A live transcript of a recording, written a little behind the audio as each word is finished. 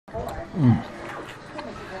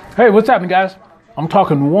Hey, what's happening, guys? I'm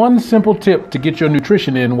talking one simple tip to get your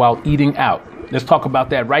nutrition in while eating out. Let's talk about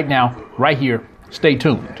that right now, right here. Stay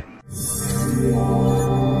tuned.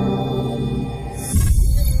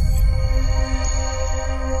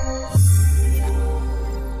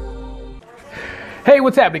 Hey,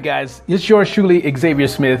 what's happening, guys? It's yours truly, Xavier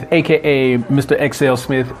Smith, aka Mr. XL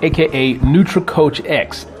Smith, aka Nutri-Coach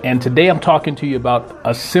X. And today I'm talking to you about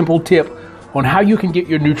a simple tip on how you can get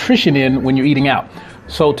your nutrition in when you're eating out.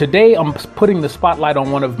 So today I'm putting the spotlight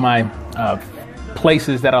on one of my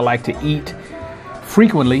places that I like to eat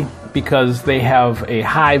frequently because they have a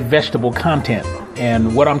high vegetable content.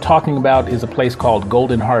 And what I'm talking about is a place called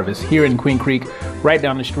Golden Harvest here in Queen Creek, right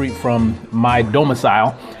down the street from my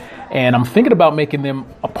domicile. And I'm thinking about making them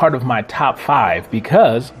a part of my top 5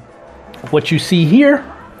 because what you see here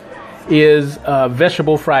is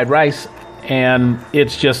vegetable fried rice, and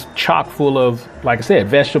it's just chock full of, like I said,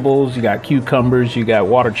 vegetables. You got cucumbers, you got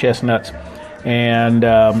water chestnuts, and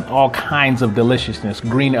all kinds of deliciousness,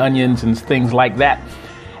 green onions and things like that.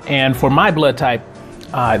 And for my blood type,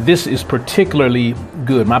 this is particularly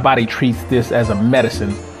good. My body treats this as a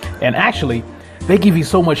medicine. And actually, they give you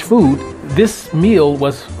so much food. This meal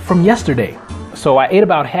was from yesterday. So I ate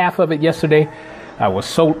about half of it yesterday. I was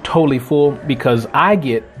so totally full because I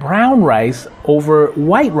get brown rice over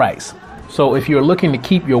white rice. So if you're looking to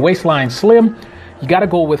keep your waistline slim, you got to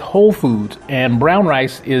go with whole foods. And brown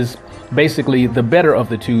rice is basically the better of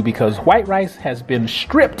the two because white rice has been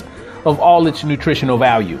stripped of all its nutritional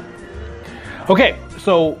value. Okay,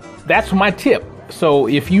 so that's my tip. So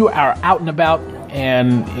if you are out and about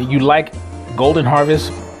and you like Golden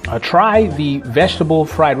Harvest, try the vegetable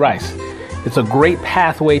fried rice. It's a great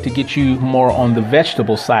pathway to get you more on the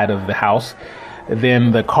vegetable side of the house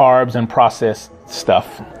than the carbs and processed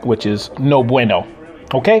stuff, which is no bueno.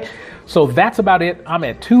 Okay, so that's about it. I'm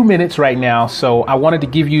at 2 minutes right now, so I wanted to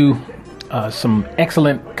give you some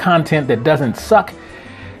excellent content that doesn't suck.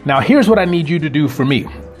 Now, here's what I need you to do for me.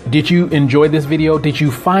 Did you enjoy this video? Did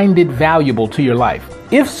you find it valuable to your life?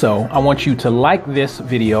 If so, I want you to like this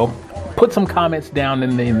video, put some comments down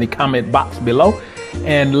in the comment box below,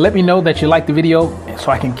 and let me know that you like the video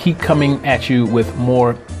so I can keep coming at you with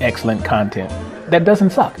more excellent content that doesn't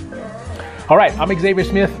suck. All right, I'm Xavier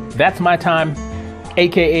Smith. That's my time,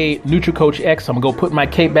 aka Nutri-Coach X. I'm gonna go put my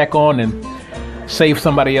cape back on and save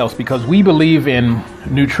somebody else because we believe in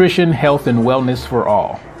nutrition, health, and wellness for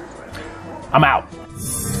all. I'm out.